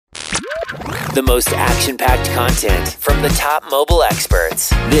The most action-packed content from the top mobile experts.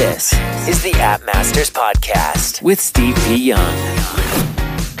 This is the App Masters Podcast with Steve P. Young.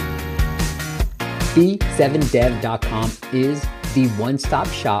 B7dev.com is the one-stop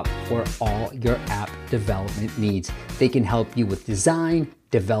shop for all your app development needs. They can help you with design,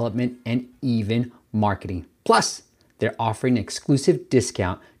 development, and even marketing. Plus, they're offering an exclusive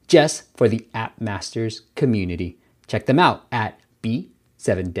discount just for the App Masters community. Check them out at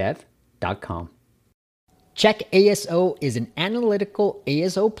B7dev.com. Check ASO is an analytical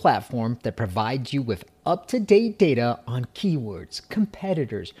ASO platform that provides you with up-to-date data on keywords,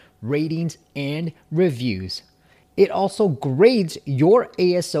 competitors, ratings, and reviews. It also grades your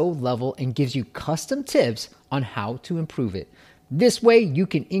ASO level and gives you custom tips on how to improve it. This way, you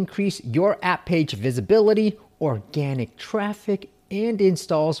can increase your app page visibility, organic traffic, and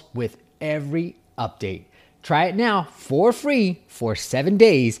installs with every update. Try it now for free for 7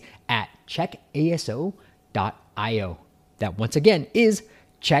 days at checkaso.io. That once again is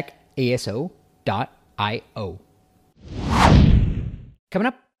checkaso.io. Coming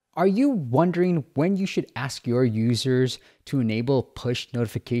up, are you wondering when you should ask your users to enable push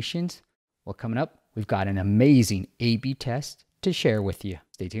notifications? Well, coming up, we've got an amazing A/B test to share with you.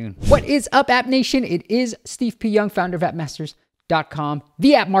 Stay tuned. What is up, App Nation? It is Steve P. Young, founder of AppMasters.com,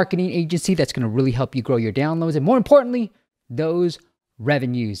 the app marketing agency that's going to really help you grow your downloads and, more importantly, those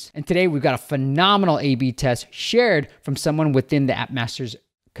revenues. And today we've got a phenomenal A/B test shared from someone within the App Masters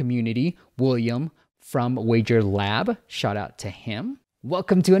community, William from Wager Lab. Shout out to him.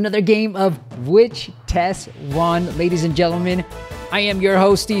 Welcome to another game of Which Test Won. Ladies and gentlemen, I am your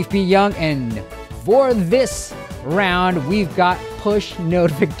host, Steve P. Young, and for this round, we've got push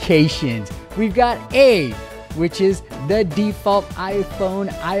notifications. We've got A, which is the default iPhone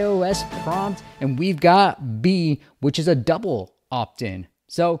iOS prompt, and we've got B, which is a double opt-in.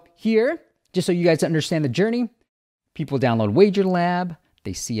 So here, just so you guys understand the journey, people download Wager Lab,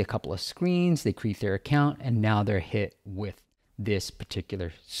 they see a couple of screens, they create their account, and now they're hit with this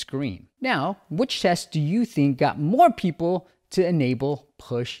particular screen. Now, which test do you think got more people to enable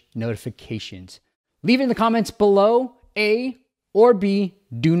push notifications? Leave it in the comments below, A or B.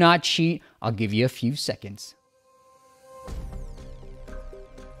 Do not cheat. I'll give you a few seconds.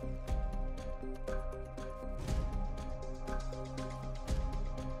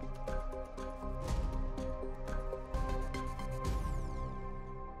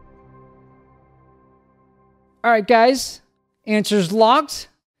 All right, guys, answers locked.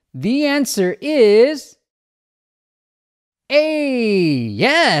 The answer is A.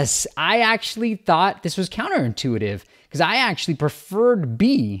 Yes, I actually thought this was counterintuitive because I actually preferred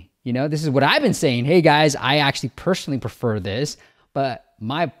B. You know, this is what I've been saying. Hey, guys, I actually personally prefer this, but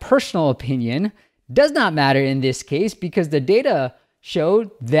my personal opinion does not matter in this case because the data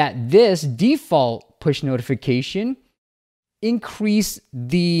showed that this default push notification increased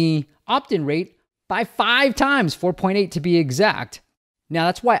the opt-in rate by 5 times, 4.8 to be exact. Now,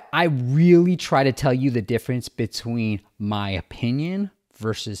 that's why I really try to tell you the difference between my opinion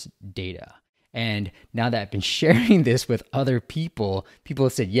versus data. And now that I've been sharing this with other people, people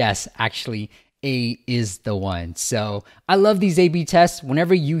have said, yes, actually, A is the one. So I love these A/B tests.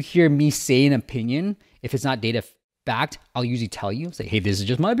 Whenever you hear me say an opinion, if it's not data backed, I'll usually tell you, say, hey, this is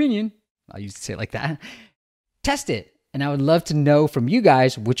just my opinion. I'll usually say it like that. Test it. And I would love to know from you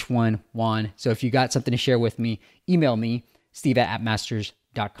guys which one won. So if you got something to share with me, email me,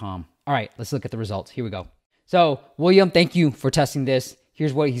 steve@appmasters.com. All right, let's look at the results. Here we go. So William, thank you for testing this.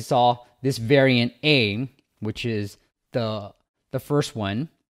 Here's what he saw. This variant A, which is the first one,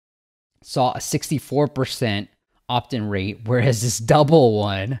 saw a 64% opt-in rate, whereas this double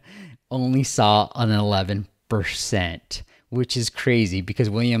one only saw an 11%. Which is crazy because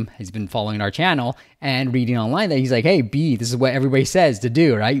William has been following our channel and reading online that he's like, hey, B, this is what everybody says to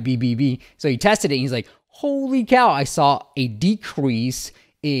do, right? B, B, B. So he tested it and he's like, holy cow, I saw a decrease,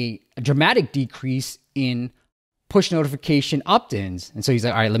 a dramatic decrease in push notification opt-ins. And so he's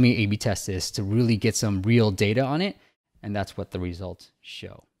like, all right, let me A/B test this to really get some real data on it. And that's what the results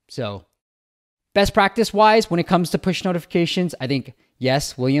show. So best practice-wise, when it comes to push notifications, I think,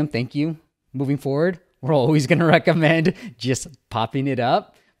 yes, William, thank you. Moving forward, we're always going to recommend just popping it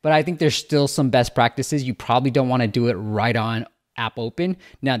up. But I think there's still some best practices. You probably don't want to do it right on app open.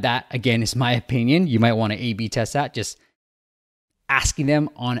 Now that, again, is my opinion. You might want to A/B test that. Just asking them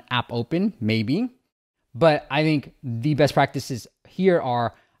on app open, maybe. But I think the best practices here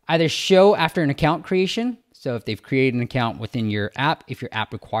are either show after an account creation. So if they've created an account within your app, if your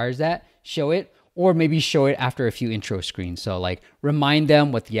app requires that, show it. Or maybe show it after a few intro screens. So like remind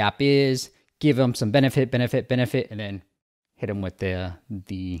them what the app is, give them some benefit, and then hit them with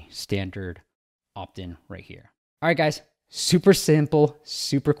the standard opt-in right here. All right, guys, super simple,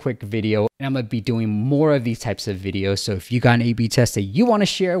 super quick video. And I'm going to be doing more of these types of videos. So if you got an A/B test that you want to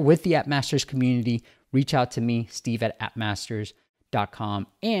share with the AppMasters community, reach out to me, steve@appmasters.com.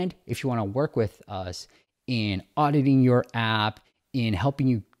 And if you want to work with us in auditing your app, in helping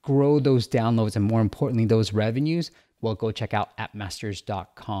you grow those downloads, and more importantly, those revenues, well, go check out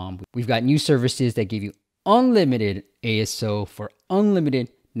appmasters.com. We've got new services that give you unlimited ASO for unlimited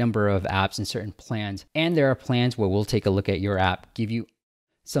number of apps and certain plans. And there are plans where we'll take a look at your app, give you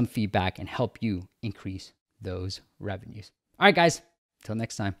some feedback, and help you increase those revenues. All right, guys, till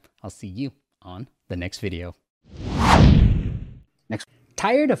next time, I'll see you on the next video.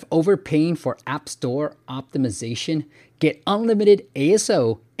 Tired of overpaying for App Store optimization? Get unlimited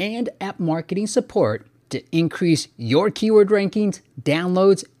ASO and app marketing support to increase your keyword rankings,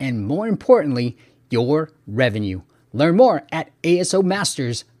 downloads, and more importantly, your revenue. Learn more at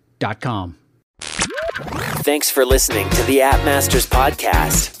asomasters.com. Thanks for listening to the App Masters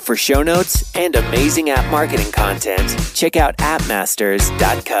podcast. For show notes and amazing app marketing content, check out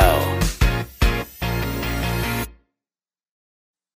appmasters.co.